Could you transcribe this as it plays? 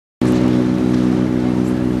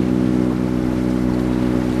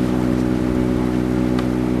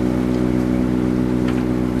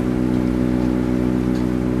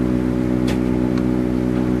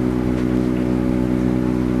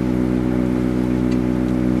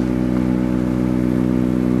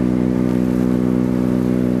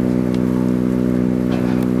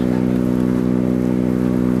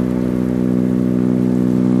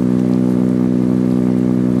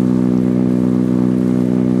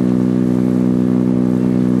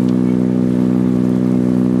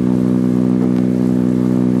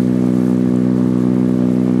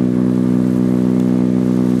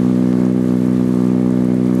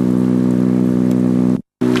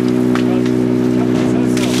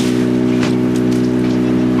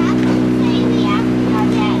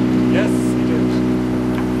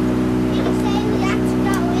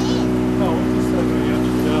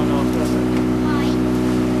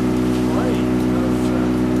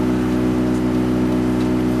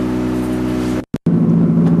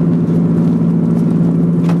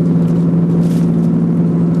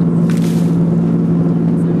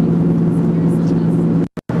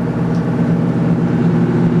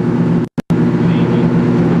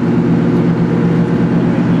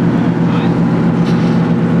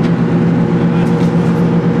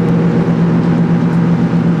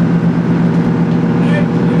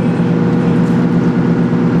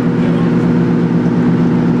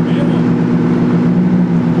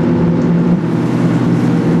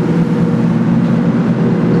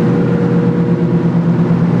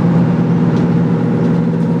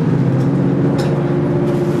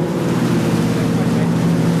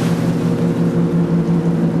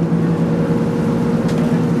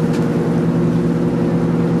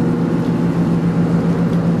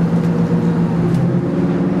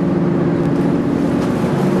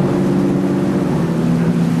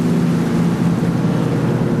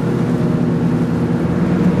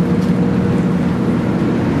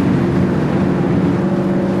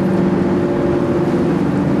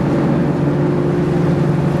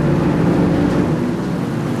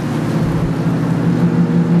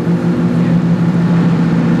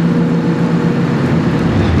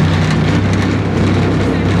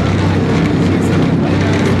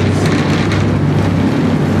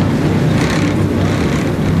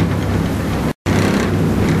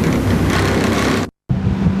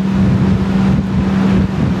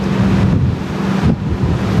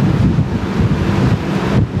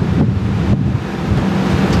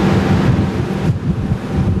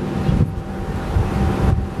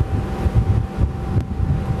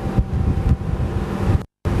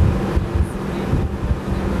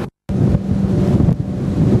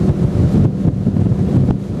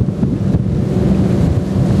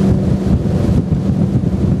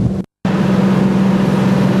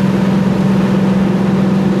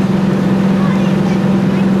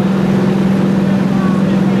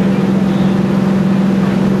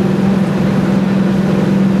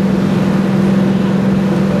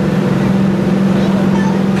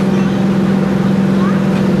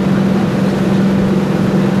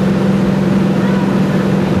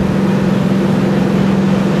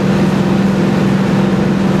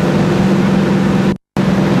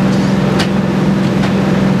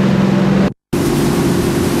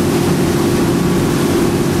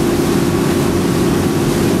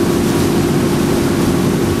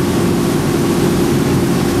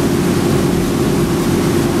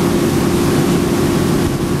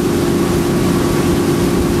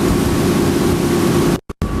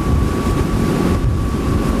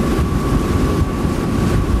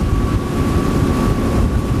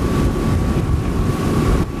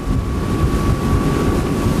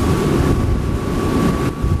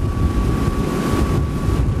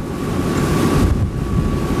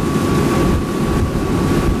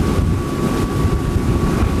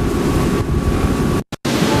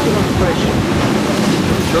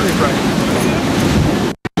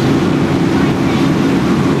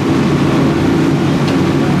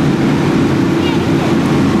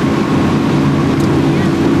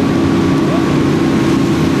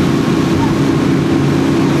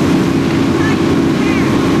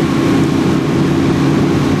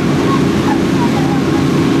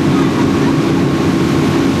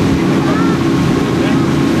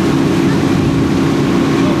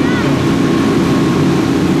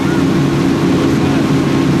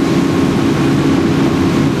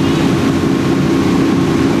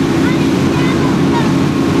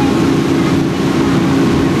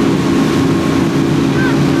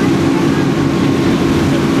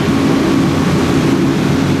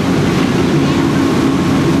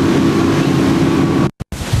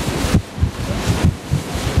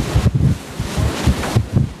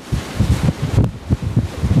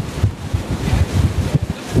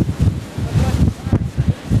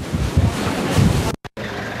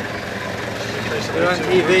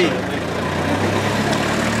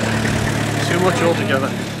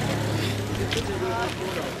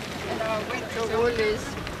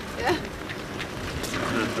Yeah.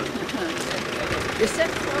 You said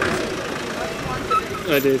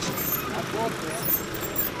I did.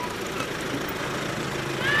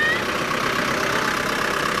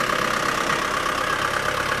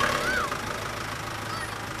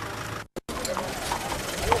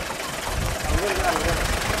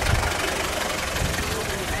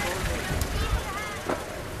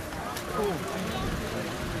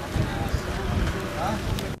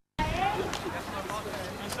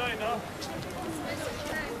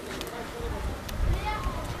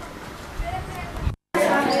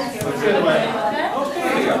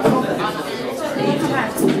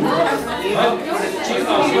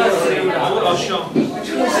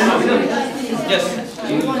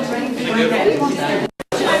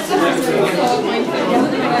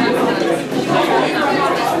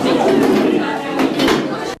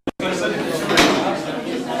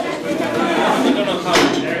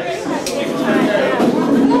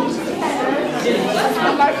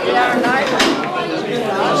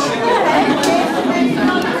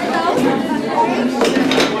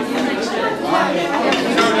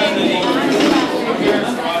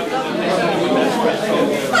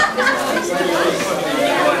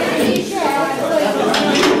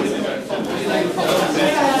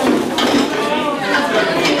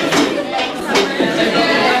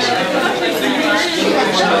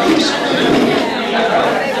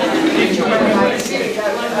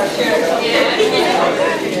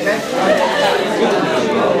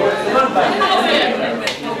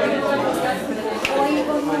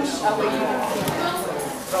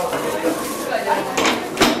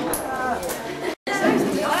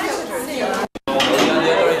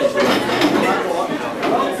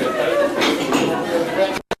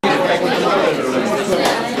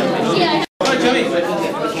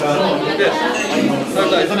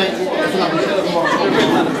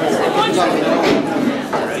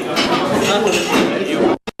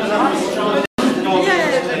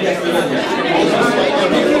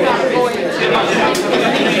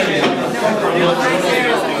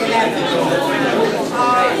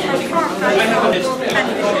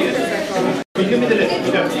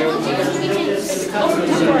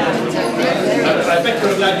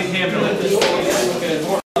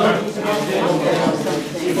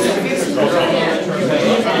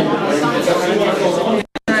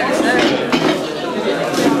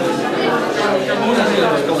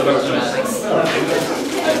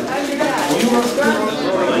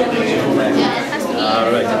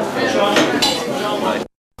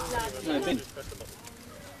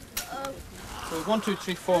 So 1, 2,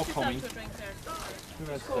 3, 4 coming.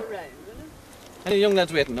 Any young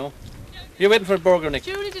lads waiting? No. You're waiting for a burger, Nick.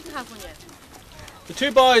 Julie didn't have one yet. The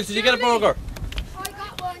two boys, did you get a burger? I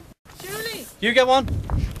got one. Julie. You get one?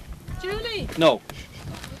 Julie. No.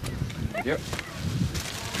 Here.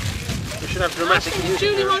 We should have dramatic music.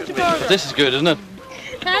 Julie wants a burger. This is good, isn't it?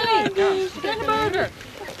 Kelly, did you get a burger?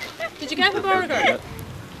 Did you get a burger?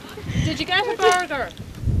 Did you get a burger?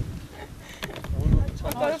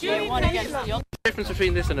 Oh, Julie, one against the other. What's the difference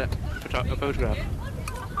between this and a photograph?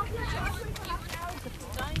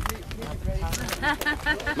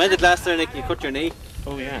 Mind the glass there, Nick, you cut your knee.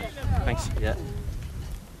 Oh yeah, thanks. Yeah.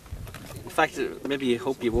 In fact, maybe you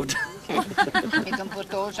hope you would. you can put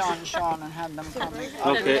those on, Sean, and have them coming.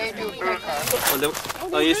 Okay. They do quicker.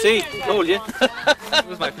 Oh, you see, told you. It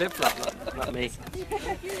was my flip flop, not me.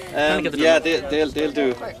 Yeah, they'll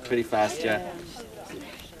do pretty fast, yeah.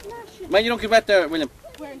 Man, you don't get wet there, William.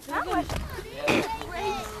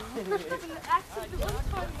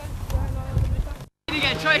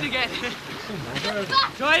 Try it again.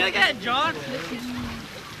 Try it again, John.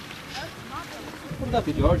 Wouldn't that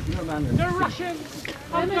be George? You're a man. They're Russian.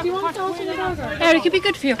 Do you want salt in the burger? Eric, it could be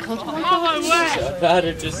good for your cut. Oh, my word. I'd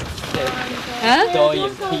rather just Huh? die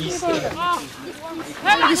in peace.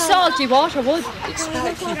 The salty water would.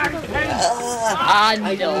 Ah,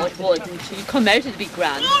 no, it wouldn't. You come out, it'd be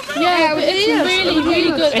grand. Yeah, it's really,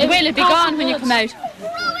 really good. It will, it'll be gone when you come out.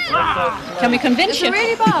 Can we convince you?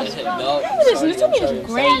 Really bad. No, Listen, it's only a little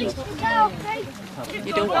grade.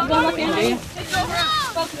 You don't want one, do you?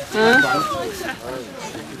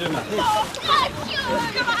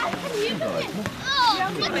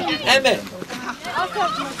 Emma!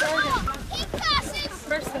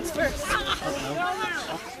 First things first.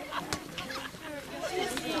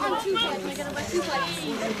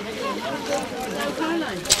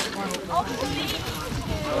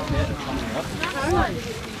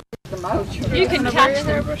 You can catch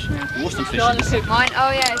them. Most of them fish. Mine,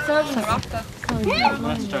 oh yeah, it's all the rock though.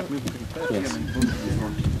 Yes.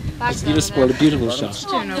 Just give us spoil a beautiful shot.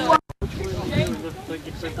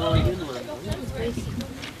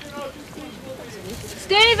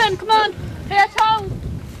 Stephen, come on. Here, Tom.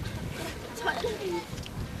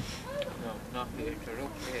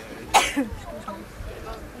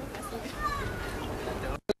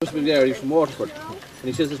 Just been there, he's from Waterford. And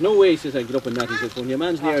he says, there's no way, he says, I get up in that. He says, when your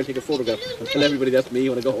man's near, I'll take a photograph and tell everybody that's me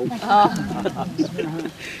when I go home.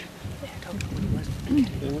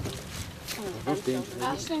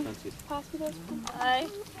 Aye.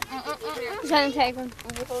 I'm trying to take one.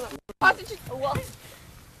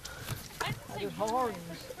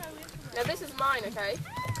 Now this is mine, okay?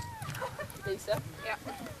 Lisa. Yeah.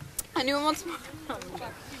 Anyone wants more?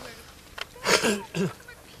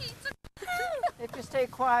 If you stay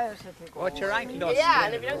quiet, if you go. What's your ankle? Us? Yeah,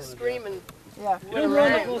 and if you don't scream and Yeah. We'll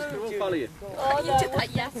run, it won't follow you. oh, you did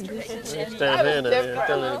that yesterday. Down here now, yeah.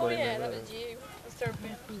 Down Oh yeah, that was you.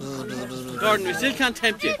 Gordon, we still can't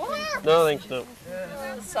tempt you. No, thanks, no.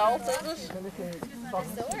 Salt, is it?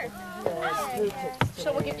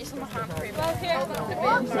 Shall we give you some hand cream? Well, here.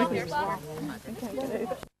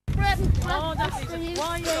 Oh, that's easy. Why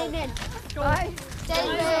are you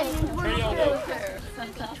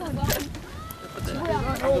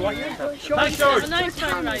Thanks, George. Nice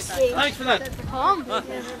time, right? Thanks for that. Come.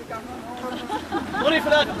 Money for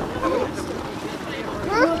that.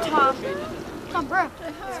 Come, bro.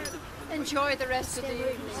 Enjoy the rest of the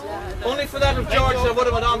evening. Only for that of George, I would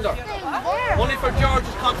have went under. Only for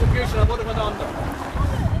George's contribution, I would have went under.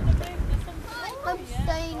 I'm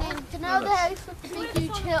staying in. Do you know the house with the big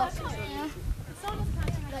huge hill? Yeah.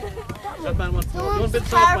 That man wants The more. one One with bit the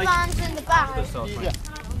sauce, Mike. caravans in the back. Come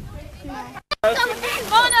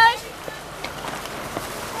on out.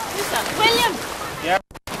 Who's that? William. Yeah.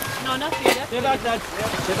 No, not you. Stay back, lad.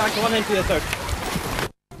 Stay back, come on into the third.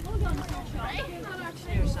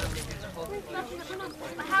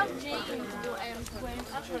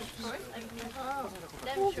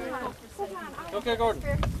 Okay, Gordon.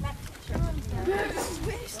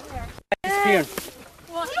 Disappearing.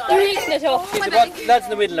 They're eating it up. Lads in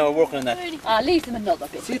the middle now are working on that. Leave them another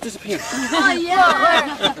bit. See it disappear. Oh,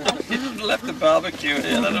 yeah. Left the barbecue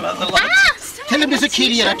here. Let him have the lunch. Tell him there's a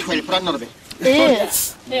kid here at 12, put another bit.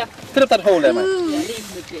 Fill up that hole there, man. Leave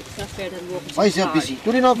them a bit. It's not fair they'll walk. Why is they busy?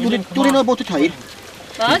 Do they know about the tide?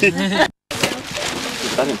 What?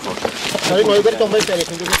 That in front. Sorry, no, you better come right there. You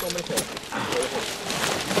can do it come right there.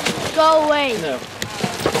 Go away. No.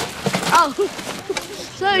 Oh.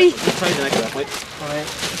 Sorry. Try the next one, Mike. Alright.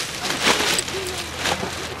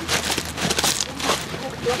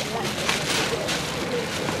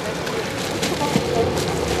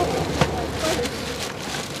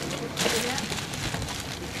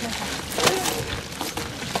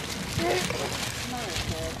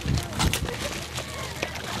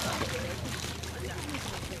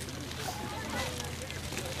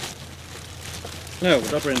 No,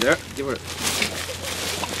 drop her in there. Give her.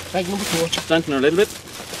 Bag number 4. Slanting her a little bit.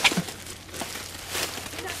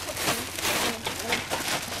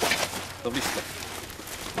 Lovely stuff.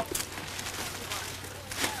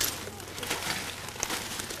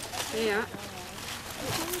 Yeah.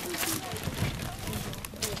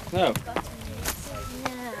 Now,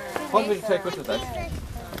 what will you take with us then?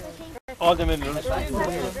 All them in the lunch. You know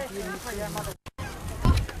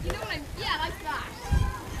what I'm... Yeah, like that.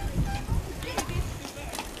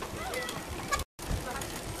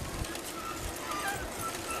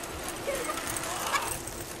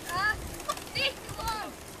 Nick, come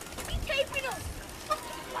on. He's taping us.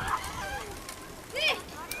 Nick,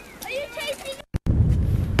 are you taping us?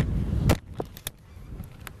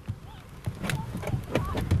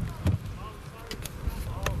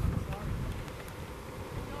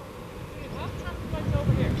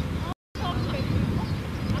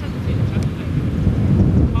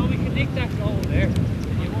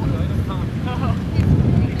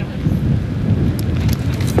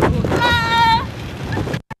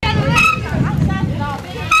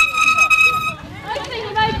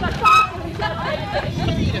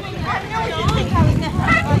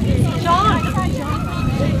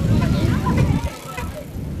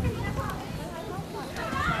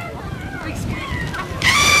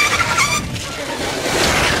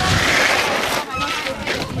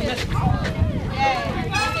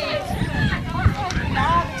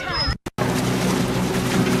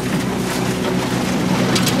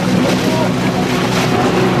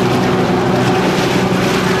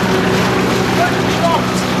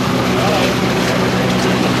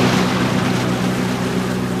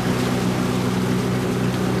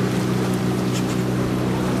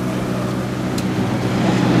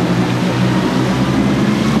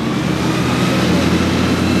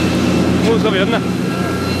 Ska vi göra den?